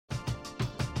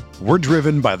We're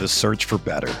driven by the search for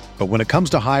better. But when it comes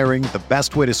to hiring, the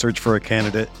best way to search for a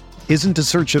candidate isn't to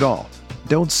search at all.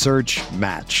 Don't search,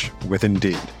 match with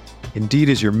Indeed. Indeed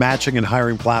is your matching and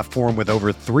hiring platform with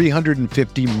over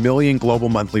 350 million global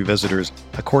monthly visitors,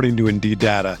 according to Indeed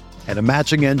data, and a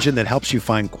matching engine that helps you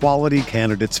find quality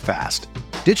candidates fast.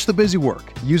 Ditch the busy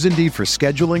work. Use Indeed for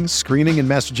scheduling, screening, and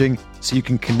messaging so you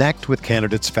can connect with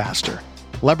candidates faster.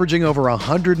 Leveraging over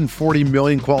 140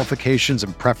 million qualifications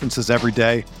and preferences every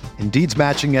day, Indeed's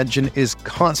matching engine is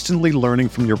constantly learning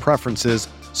from your preferences,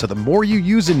 so the more you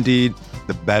use Indeed,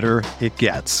 the better it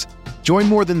gets. Join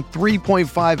more than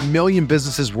 3.5 million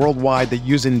businesses worldwide that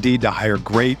use Indeed to hire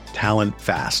great talent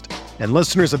fast. And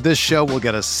listeners of this show will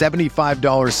get a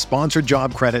 $75 sponsored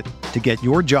job credit to get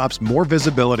your jobs more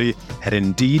visibility at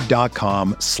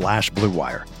Indeed.com/Blue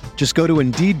Wire. Just go to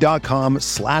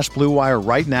Indeed.com/Blue Wire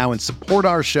right now and support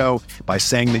our show by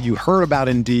saying that you heard about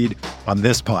Indeed on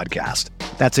this podcast.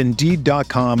 That's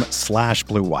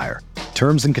Indeed.com/Blue Wire.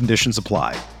 Terms and conditions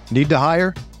apply. Need to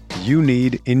hire? You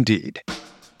need Indeed.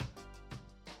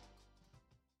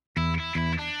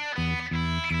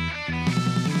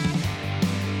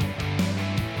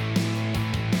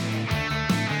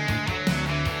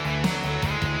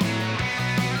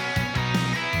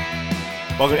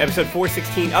 Welcome to episode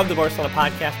 416 of the Barcelona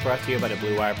podcast, brought to you by the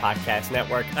Blue Wire Podcast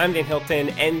Network. I'm Dan Hilton,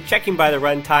 and checking by the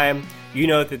runtime, you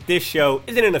know that this show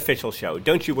isn't an official show.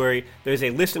 Don't you worry, there's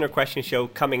a listener question show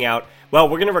coming out. Well,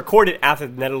 we're going to record it after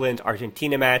the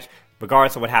Netherlands-Argentina match,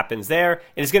 regardless of what happens there,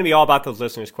 and it's going to be all about those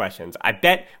listeners' questions. I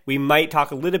bet we might talk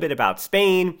a little bit about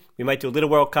Spain, we might do a little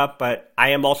World Cup, but I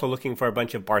am also looking for a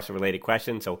bunch of Barca-related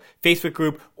questions, so Facebook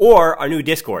group or our new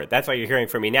Discord. That's why you're hearing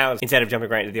from me now, instead of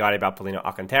jumping right into the audio about Paulino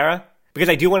Alcantara. Because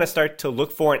I do want to start to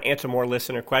look for and answer more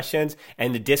listener questions,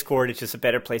 and the Discord is just a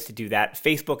better place to do that.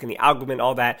 Facebook and the algorithm,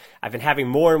 all that. I've been having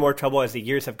more and more trouble as the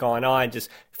years have gone on, just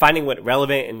finding what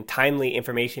relevant and timely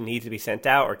information needs to be sent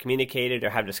out or communicated or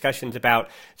have discussions about.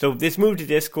 So this move to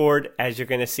Discord, as you're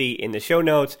going to see in the show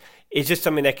notes, is just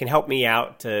something that can help me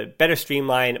out to better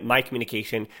streamline my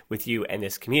communication with you and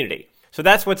this community. So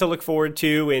that's what to look forward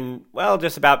to in, well,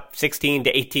 just about 16 to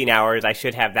 18 hours. I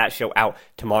should have that show out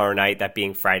tomorrow night, that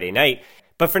being Friday night.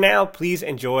 But for now, please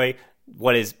enjoy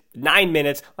what is 9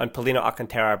 minutes on Paulino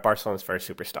Alcantara, Barcelona's first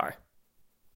superstar.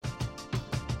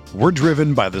 We're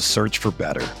driven by the search for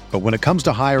better. But when it comes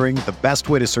to hiring, the best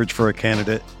way to search for a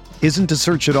candidate isn't to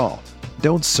search at all.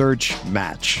 Don't search,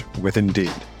 match with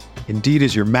Indeed. Indeed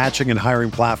is your matching and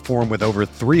hiring platform with over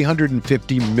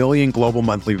 350 million global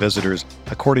monthly visitors,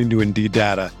 according to Indeed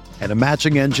data, and a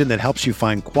matching engine that helps you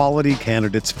find quality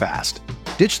candidates fast.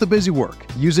 Ditch the busy work.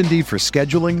 Use Indeed for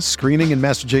scheduling, screening, and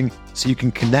messaging so you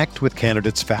can connect with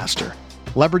candidates faster.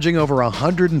 Leveraging over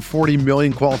 140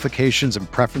 million qualifications and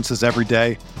preferences every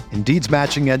day, Indeed's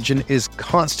matching engine is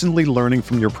constantly learning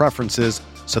from your preferences,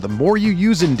 so the more you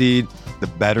use Indeed, the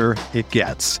better it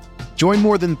gets. Join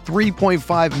more than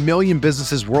 3.5 million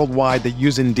businesses worldwide that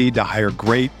use Indeed to hire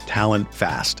great talent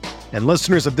fast. And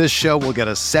listeners of this show will get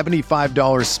a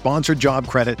 $75 sponsored job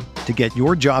credit to get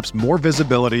your jobs more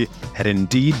visibility at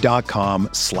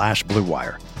Indeed.com/Blue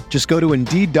Wire. Just go to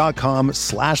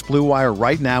Indeed.com/Blue Wire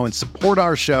right now and support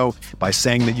our show by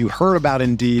saying that you heard about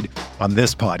Indeed on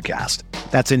this podcast.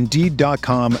 That's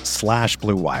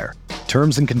Indeed.com/Blue Wire.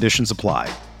 Terms and conditions apply.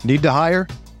 Need to hire?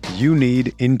 You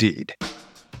need Indeed.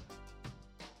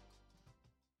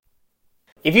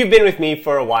 If you've been with me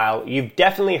for a while, you've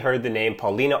definitely heard the name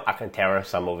Paulino Alcantara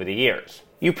some over the years.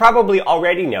 You probably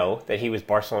already know that he was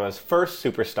Barcelona's first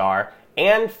superstar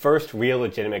and first real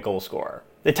legitimate goal scorer.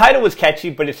 The title was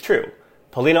catchy, but it's true.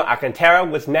 Paulino Alcantara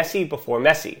was Messi before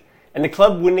Messi, and the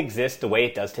club wouldn't exist the way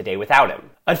it does today without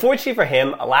him. Unfortunately for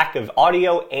him, a lack of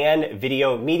audio and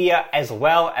video media, as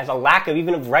well as a lack of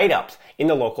even of write-ups in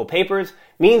the local papers,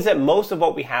 means that most of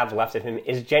what we have left of him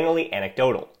is generally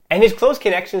anecdotal. And his close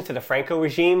connections to the Franco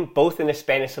regime, both in the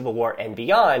Spanish Civil War and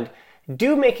beyond,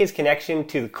 do make his connection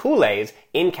to the culés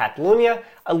in Catalonia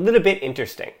a little bit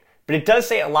interesting. But it does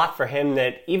say a lot for him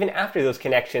that even after those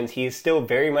connections, he is still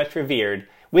very much revered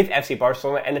with FC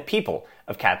Barcelona and the people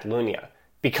of Catalonia,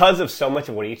 because of so much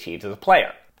of what he achieved as a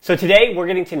player. So today, we're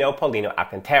getting to know Paulino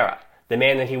Alcantara, the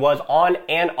man that he was on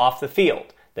and off the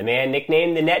field, the man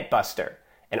nicknamed the Net Buster,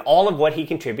 and all of what he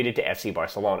contributed to FC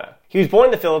Barcelona. He was born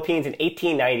in the Philippines in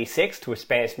 1896 to a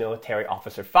Spanish military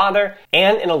officer father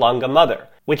and an Ilongga mother,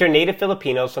 which are native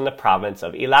Filipinos from the province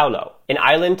of Iloilo, an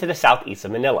island to the southeast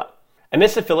of Manila.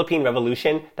 Amidst the Philippine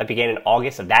Revolution that began in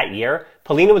August of that year,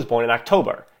 Paulino was born in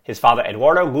October. His father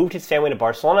Eduardo moved his family to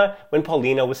Barcelona when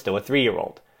Paulino was still a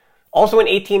 3-year-old. Also in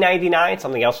 1899,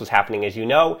 something else was happening, as you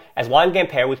know, as Juan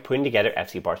Gamper was putting together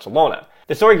FC Barcelona.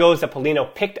 The story goes that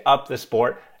Paulino picked up the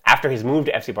sport after his move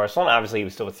to FC Barcelona. Obviously, he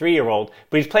was still a 3-year-old,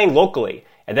 but he was playing locally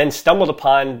and then stumbled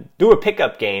upon, through a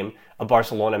pickup game, a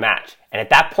Barcelona match. And at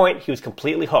that point, he was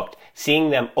completely hooked, seeing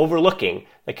them overlooking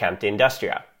the Camp de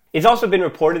Industria. It's also been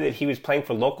reported that he was playing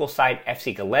for local side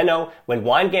FC Galeno when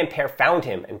Juan Gamper found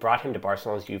him and brought him to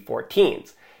Barcelona's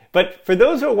U14s. But for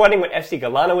those who are wondering what FC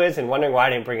Galeno is and wondering why I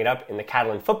didn't bring it up in the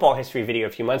Catalan football history video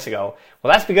a few months ago,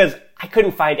 well, that's because I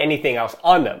couldn't find anything else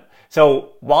on them.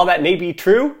 So while that may be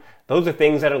true, those are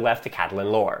things that are left to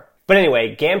Catalan lore. But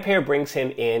anyway, Gamper brings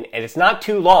him in, and it's not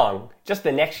too long, just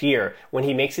the next year, when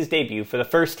he makes his debut for the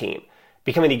first team,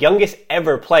 becoming the youngest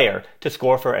ever player to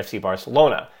score for FC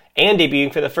Barcelona, and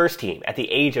debuting for the first team at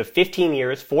the age of 15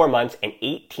 years, 4 months, and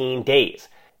 18 days.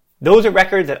 Those are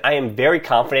records that I am very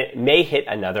confident may hit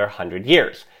another 100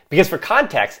 years. Because for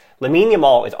context, Lamine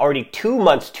Yamal is already 2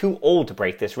 months too old to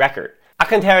break this record.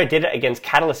 Alcantara did it against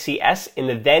Catalan CS in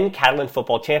the then Catalan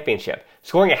Football Championship,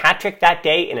 scoring a hat-trick that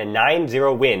day in a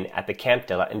 9-0 win at the Camp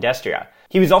de la Industria.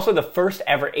 He was also the first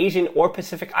ever Asian or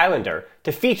Pacific Islander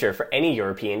to feature for any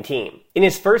European team. In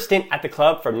his first stint at the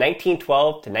club from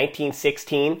 1912 to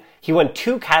 1916, he won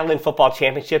 2 Catalan Football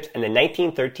Championships and the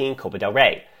 1913 Copa del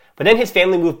Rey. But then his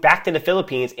family moved back to the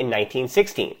Philippines in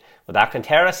 1916, with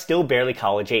Alcantara still barely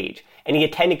college age, and he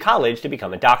attended college to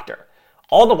become a doctor.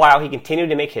 All the while, he continued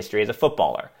to make history as a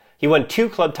footballer. He won 2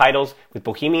 club titles with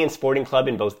Bohemian Sporting Club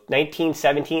in both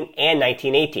 1917 and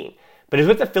 1918, but it was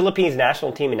with the Philippines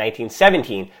national team in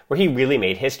 1917 where he really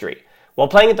made history. While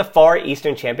playing at the Far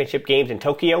Eastern Championship Games in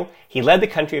Tokyo, he led the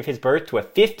country of his birth to a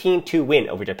 15-2 win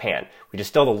over Japan, which is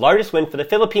still the largest win for the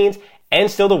Philippines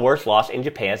and still the worst loss in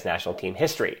Japan's national team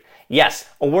history. Yes,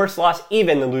 a worse loss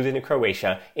even than losing to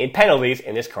Croatia in penalties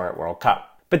in this current World Cup.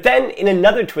 But then, in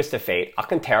another twist of fate,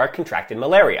 Alcantara contracted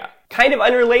malaria. Kind of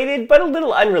unrelated, but a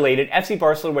little unrelated, FC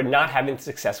Barcelona were not having the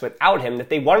success without him that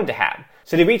they wanted to have.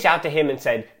 So they reached out to him and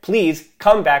said, please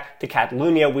come back to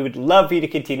Catalonia, we would love for you to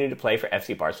continue to play for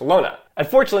FC Barcelona.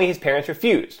 Unfortunately, his parents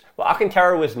refused. While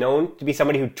Alcantara was known to be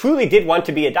somebody who truly did want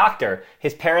to be a doctor,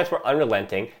 his parents were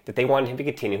unrelenting that they wanted him to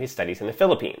continue his studies in the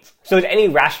Philippines. So as any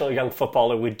rational young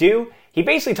footballer would do, he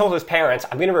basically told his parents,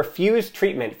 I'm going to refuse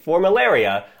treatment for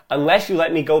malaria unless you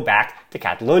let me go back to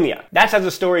Catalonia. That's how the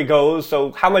story goes,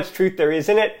 so how much truth there is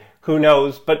in it, who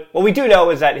knows? But what we do know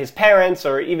is that his parents,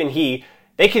 or even he,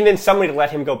 they convinced somebody to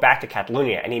let him go back to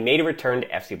Catalonia, and he made a return to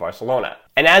FC Barcelona.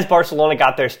 And as Barcelona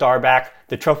got their star back,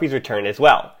 the trophies returned as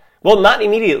well. Well, not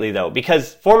immediately though,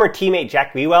 because former teammate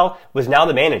Jack Riewell was now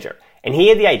the manager, and he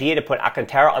had the idea to put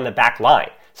Alcantara on the back line,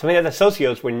 something that the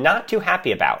socios were not too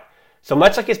happy about. So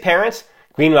much like his parents,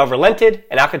 Greenwell relented,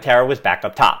 and Alcantara was back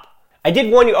up top. I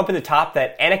did warn you up at the top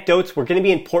that anecdotes were going to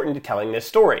be important to telling this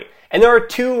story. And there are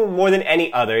 2 more than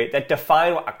any other that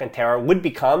define what Alcantara would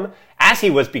become as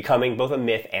he was becoming both a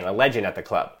myth and a legend at the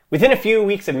club. Within a few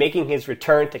weeks of making his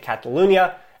return to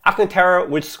Catalonia, Alcantara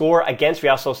would score against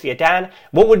Real Sociedad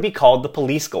what would be called the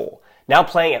police goal. Now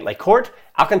playing at Le Court,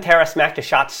 Alcantara smacked a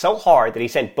shot so hard that he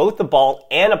sent both the ball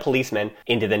and a policeman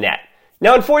into the net.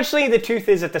 Now unfortunately, the truth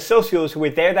is that the socios who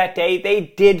were there that day, they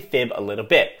did fib a little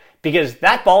bit, because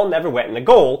that ball never went in the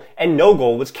goal and no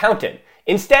goal was counted.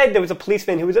 Instead, there was a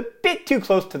policeman who was a bit too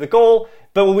close to the goal,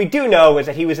 but what we do know is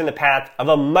that he was in the path of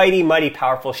a mighty, mighty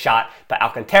powerful shot by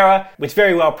Alcantara, which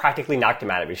very well practically knocked him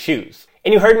out of his shoes.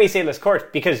 And you heard me say Les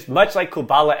Court because much like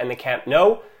Kubala and the Camp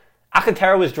Nou,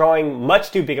 Alcantara was drawing much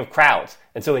too big of crowds,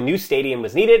 and so a new stadium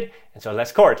was needed, and so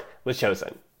Les Court was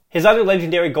chosen. His other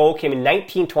legendary goal came in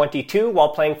 1922 while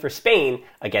playing for Spain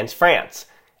against France.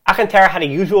 Alcantara had a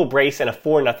usual brace and a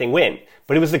 4-0 win,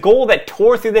 but it was the goal that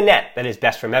tore through the net that is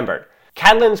best remembered.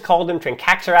 Catalans called him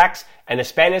Trencaxarax, and the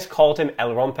Spanish called him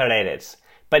El Romperedes.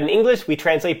 But in English, we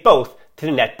translate both to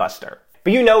the net buster.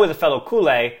 But you know, as a fellow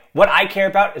culé, what I care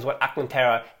about is what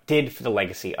Alcantara did for the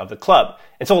legacy of the club.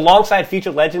 And so alongside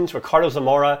future legends Ricardo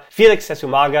Zamora, Felix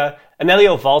Sesumaga,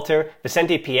 Emilio Walter,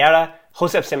 Vicente Piera,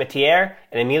 Josep Semetier,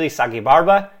 and Emili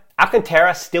Sagibarba,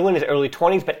 Alcantara, still in his early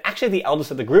 20s, but actually the eldest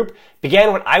of the group,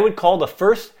 began what I would call the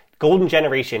first golden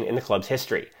generation in the club's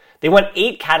history. They won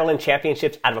 8 Catalan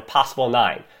championships out of a possible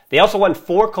 9. They also won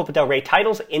 4 Copa del Rey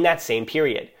titles in that same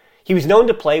period. He was known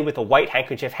to play with a white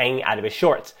handkerchief hanging out of his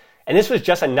shorts, and this was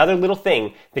just another little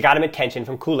thing that got him attention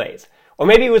from culés. Or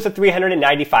maybe it was the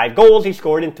 395 goals he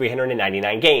scored in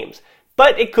 399 games.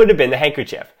 But it could have been the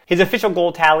handkerchief. His official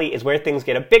goal tally is where things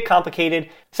get a bit complicated.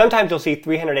 Sometimes you'll see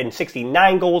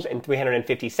 369 goals in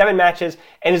 357 matches,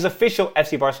 and his official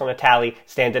FC Barcelona tally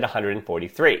stands at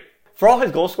 143. For all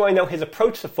his goal scoring though, his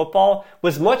approach to football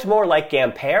was much more like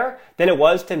Gamper than it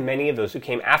was to many of those who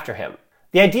came after him.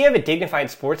 The idea of a dignified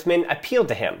sportsman appealed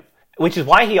to him, which is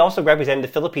why he also represented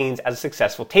the Philippines as a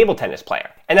successful table tennis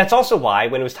player. And that's also why,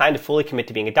 when it was time to fully commit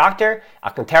to being a doctor,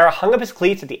 Alcantara hung up his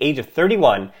cleats at the age of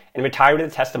 31 and retired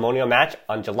with a testimonial match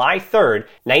on July 3rd,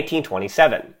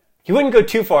 1927. He wouldn't go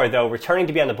too far though, returning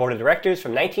to be on the board of directors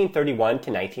from 1931 to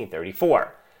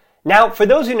 1934. Now, for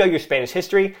those who know your Spanish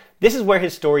history, this is where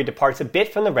his story departs a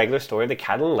bit from the regular story of the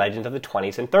Catalan legends of the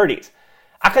 20s and 30s.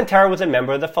 Alcantara was a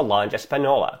member of the Falange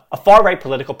Española, a far-right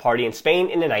political party in Spain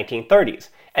in the 1930s,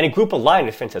 and a group aligned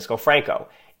with Francisco Franco.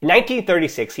 In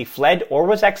 1936, he fled or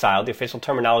was exiled, the official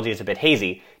terminology is a bit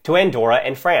hazy, to Andorra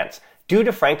and France, due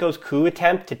to Franco's coup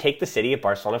attempt to take the city of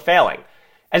Barcelona failing.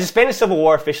 As the Spanish Civil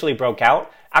War officially broke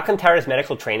out, Alcantara's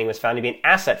medical training was found to be an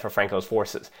asset for Franco's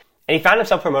forces, and he found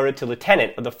himself promoted to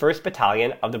lieutenant of the 1st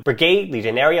Battalion of the Brigade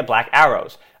Legionaria Black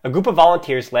Arrows, a group of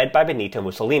volunteers led by Benito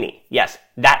Mussolini. Yes,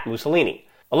 that Mussolini.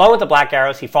 Along with the Black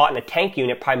Arrows, he fought in a tank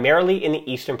unit primarily in the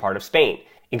eastern part of Spain,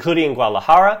 including in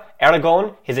Guadalajara,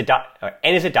 Aragon,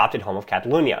 and his adopted home of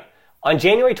Catalonia. On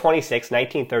January 26,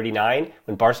 1939,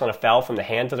 when Barcelona fell from the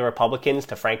hands of the Republicans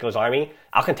to Franco's army,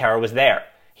 Alcantara was there.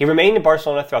 He remained in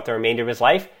Barcelona throughout the remainder of his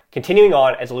life, continuing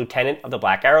on as a lieutenant of the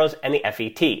Black Arrows and the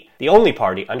FET, the only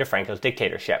party under Franco's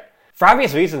dictatorship. For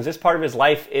obvious reasons, this part of his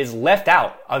life is left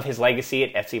out of his legacy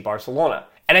at FC Barcelona.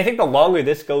 And I think the longer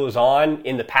this goes on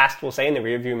in the past, we'll say, in the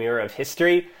rearview mirror of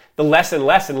history, the less and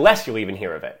less and less you'll even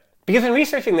hear of it. Because in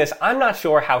researching this, I'm not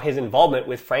sure how his involvement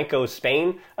with Franco's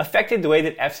Spain affected the way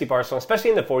that FC Barcelona,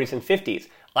 especially in the 40s and 50s,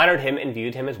 honored him and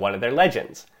viewed him as one of their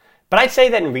legends. But I'd say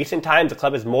that in recent times, the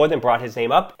club has more than brought his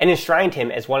name up and enshrined him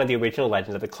as one of the original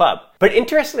legends of the club. But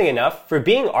interestingly enough, for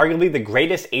being arguably the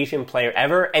greatest Asian player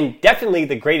ever, and definitely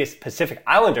the greatest Pacific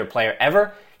Islander player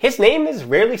ever, his name is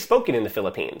rarely spoken in the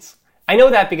Philippines. I know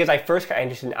that because I first got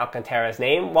interested in Alcantara's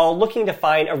name while looking to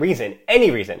find a reason,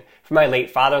 any reason, for my late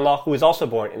father-in-law, who was also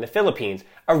born in the Philippines,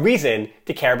 a reason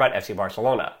to care about FC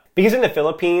Barcelona. Because in the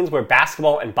Philippines, where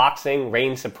basketball and boxing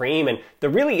reign supreme and there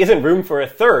really isn't room for a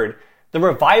third, the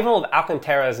revival of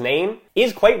Alcantara's name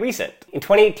is quite recent. In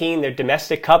 2018, their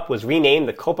domestic cup was renamed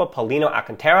the Copa Paulino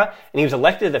Alcantara, and he was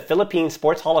elected to the Philippine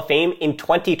Sports Hall of Fame in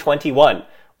 2021,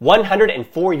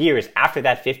 104 years after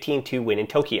that 15-2 win in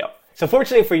Tokyo. So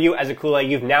fortunately for you as a Culé,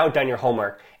 you've now done your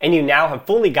homework, and you now have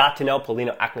fully got to know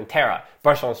Paulino Alcantara,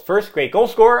 Barcelona's first great goal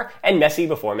scorer, and Messi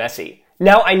before Messi.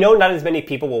 Now, I know not as many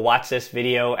people will watch this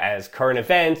video as current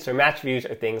events or match reviews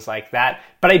or things like that,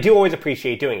 but I do always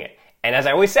appreciate doing it. And as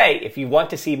I always say, if you want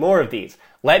to see more of these,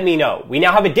 let me know. We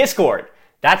now have a Discord.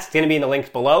 That's going to be in the links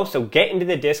below, so get into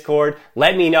the Discord.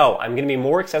 Let me know. I'm going to be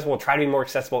more accessible, try to be more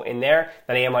accessible in there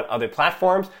than I am on other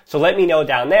platforms. So let me know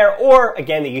down there, or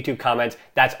again, the YouTube comments.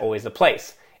 That's always the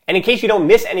place. And in case you don't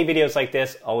miss any videos like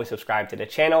this, always subscribe to the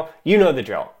channel. You know the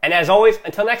drill. And as always,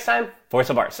 until next time,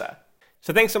 Forza Barca.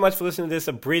 So thanks so much for listening to this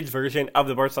abridged version of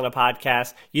the Barcelona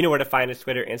podcast. You know where to find us: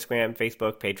 Twitter, Instagram,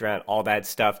 Facebook, Patreon, all that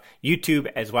stuff. YouTube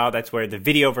as well. That's where the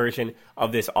video version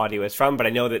of this audio is from. But I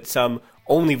know that some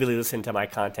only really listen to my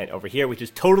content over here, which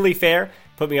is totally fair.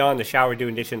 Put me on the shower,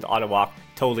 doing dishes, on a walk.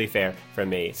 Totally fair from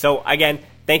me. So again,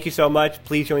 thank you so much.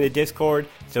 Please join the Discord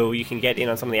so you can get in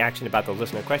on some of the action about the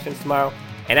listener questions tomorrow.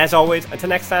 And as always, until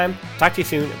next time, talk to you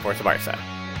soon, and Forza Barca.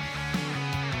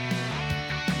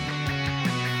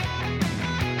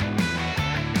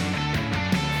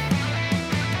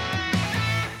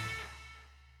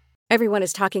 Everyone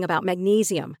is talking about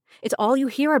magnesium. It's all you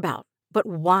hear about. But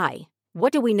why?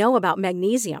 What do we know about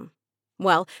magnesium?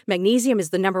 Well, magnesium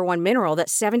is the number one mineral that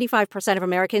 75% of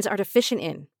Americans are deficient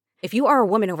in. If you are a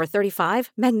woman over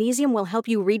 35, magnesium will help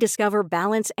you rediscover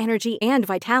balance, energy, and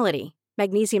vitality.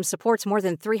 Magnesium supports more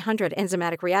than 300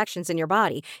 enzymatic reactions in your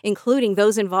body, including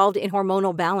those involved in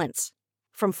hormonal balance.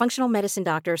 From functional medicine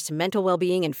doctors to mental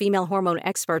well-being and female hormone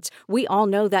experts, we all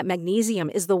know that magnesium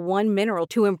is the one mineral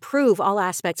to improve all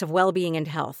aspects of well-being and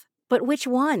health. But which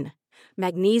one?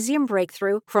 Magnesium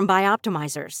Breakthrough from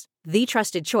Bioptimizers, the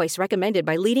trusted choice recommended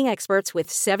by leading experts with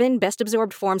 7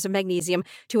 best-absorbed forms of magnesium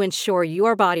to ensure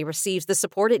your body receives the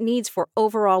support it needs for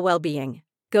overall well-being.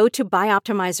 Go to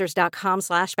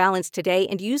bioptimizers.com/balance today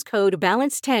and use code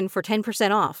BALANCE10 for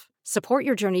 10% off. Support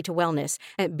your journey to wellness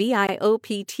at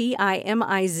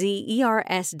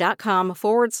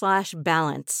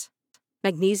bioptimizers.com/balance.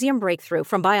 Magnesium Breakthrough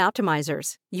from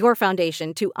Bioptimizers, your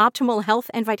foundation to optimal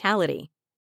health and vitality.